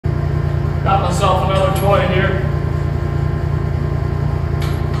Got myself another toy here.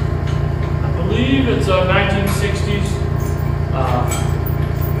 I believe it's a 1960s.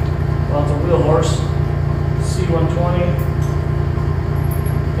 Well, it's a wheel horse, C20.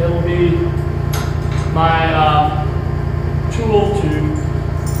 It'll be my tool to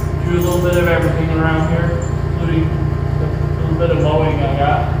do a little bit of everything around here, including a little bit of mowing I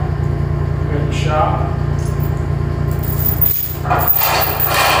got here at the shop.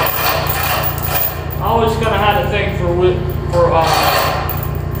 I always kind of had a thing for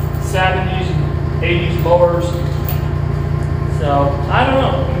 70s and 80s mowers. So, I don't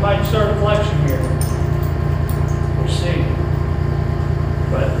know, we might start a collection here. We'll see.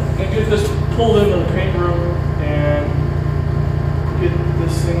 But I'm going to get this pulled into the paint room and get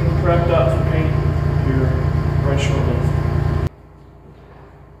this thing prepped up for paint here right shortly.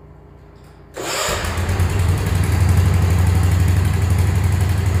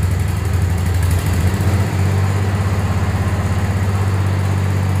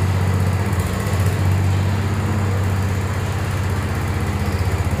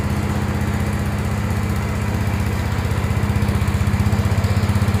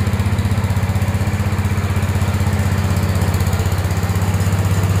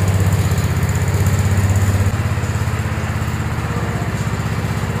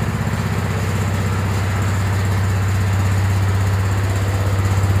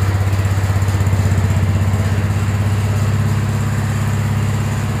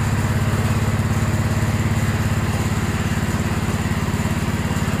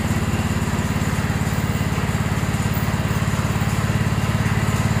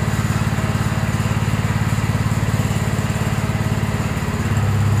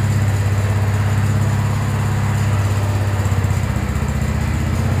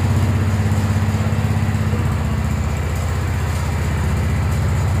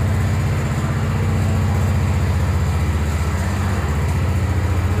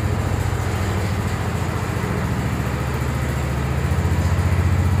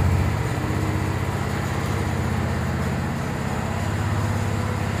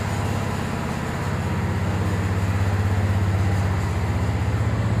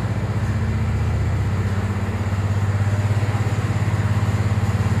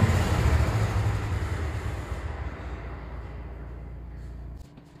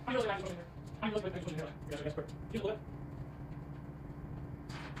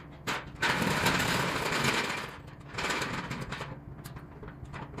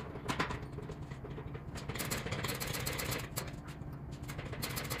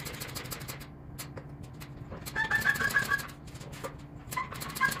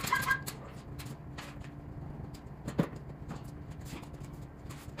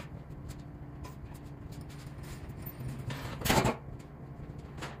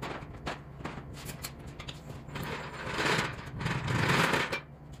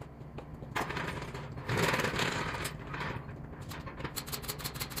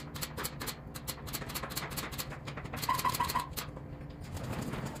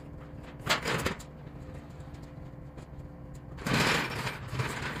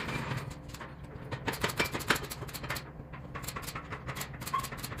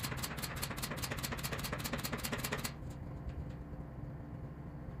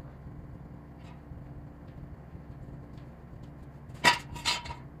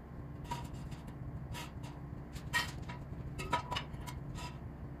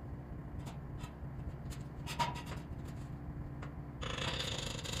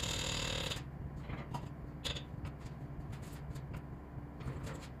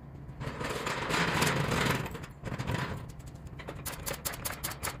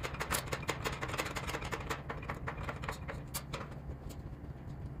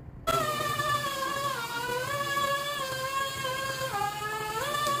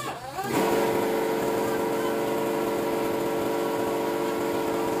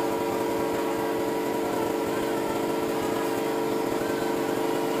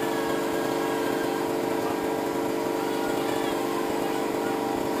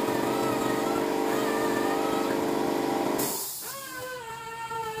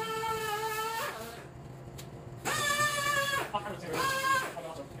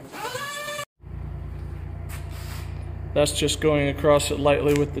 That's just going across it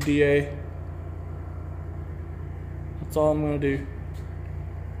lightly with the DA. That's all I'm going to do.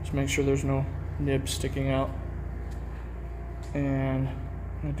 Just make sure there's no nibs sticking out. And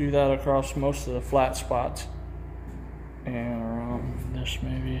I'm going to do that across most of the flat spots. And around this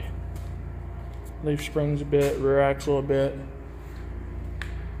maybe. Leaf springs a bit, rear axle a bit.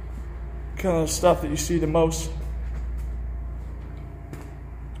 Kind of stuff that you see the most.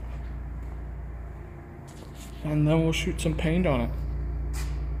 and then we'll shoot some paint on it.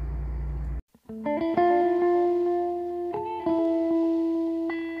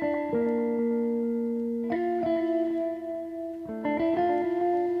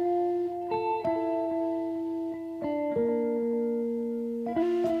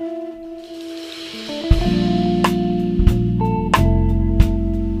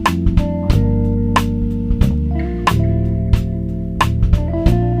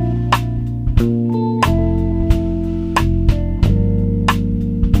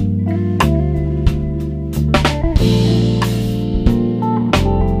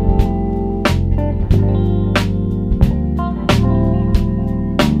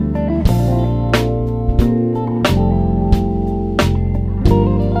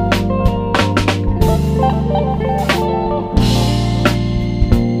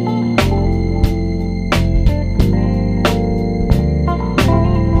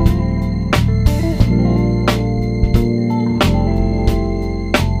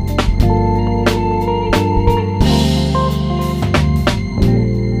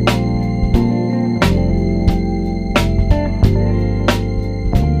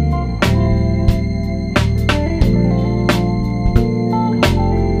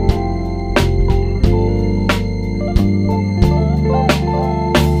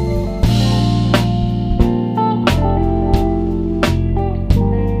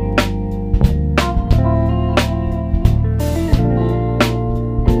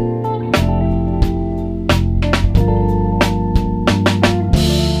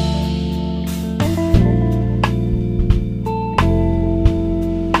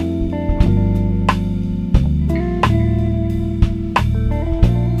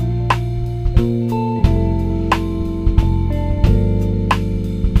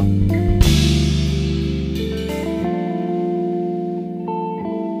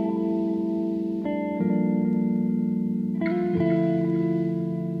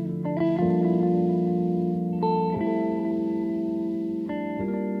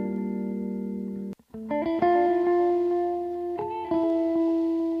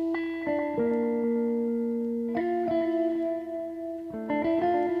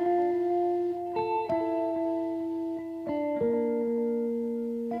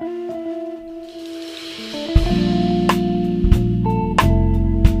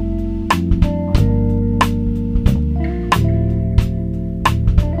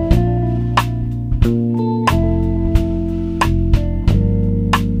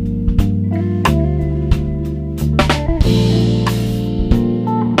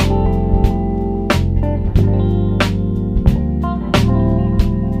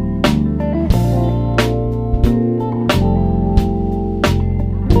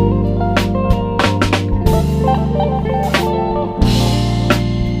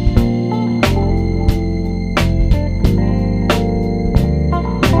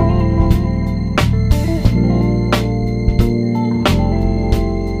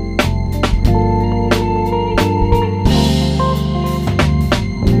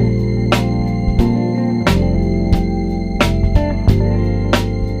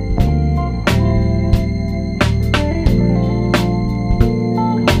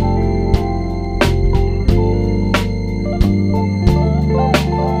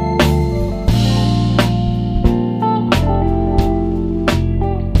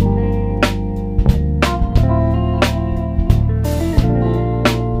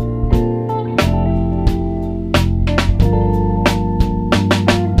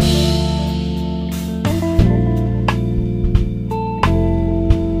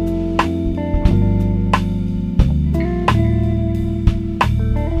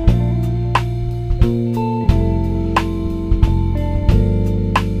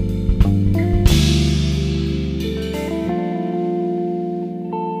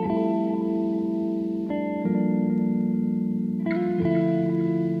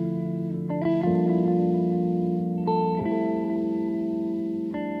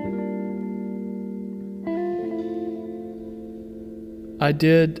 I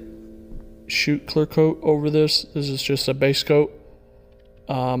did shoot clear coat over this. This is just a base coat.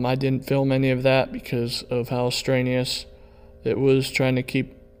 I didn't film any of that because of how strenuous it was trying to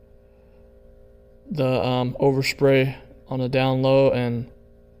keep the overspray on a down low, and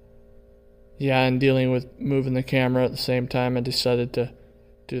yeah, and dealing with moving the camera at the same time, I decided to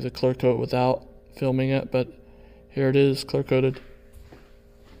do the clear coat without filming it, but here it is, clear coated.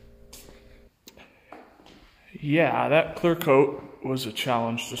 Yeah, that clear coat was a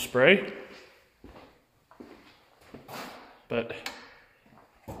challenge to spray, but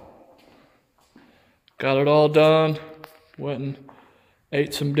got it all done. Went and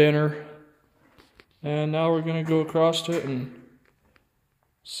ate some dinner, And now we're going to go across to it and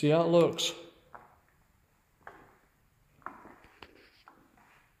see how it looks.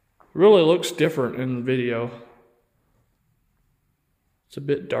 Really looks different in the video. It's a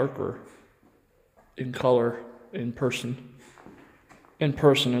bit darker in color in person. In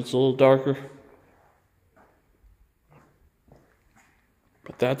person it's a little darker.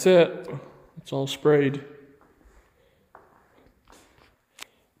 But that's it. It's all sprayed.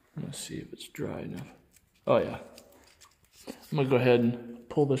 Let's see if it's dry enough. Oh yeah. I'm gonna go ahead and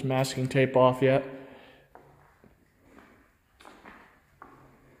pull this masking tape off yet.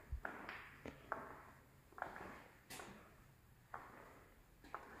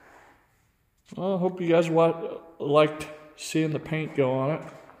 Well, I hope you guys liked seeing the paint go on it,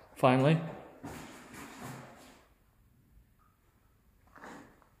 finally.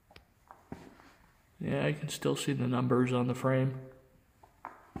 Yeah, I can still see the numbers on the frame.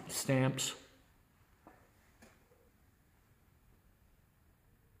 Stamps.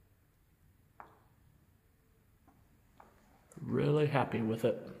 Really happy with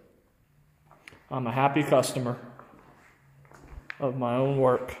it. I'm a happy customer of my own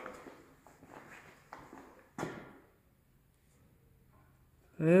work.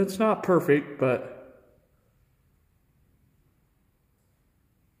 It's not perfect, but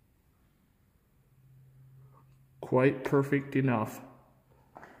quite perfect enough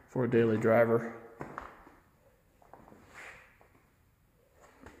for a daily driver.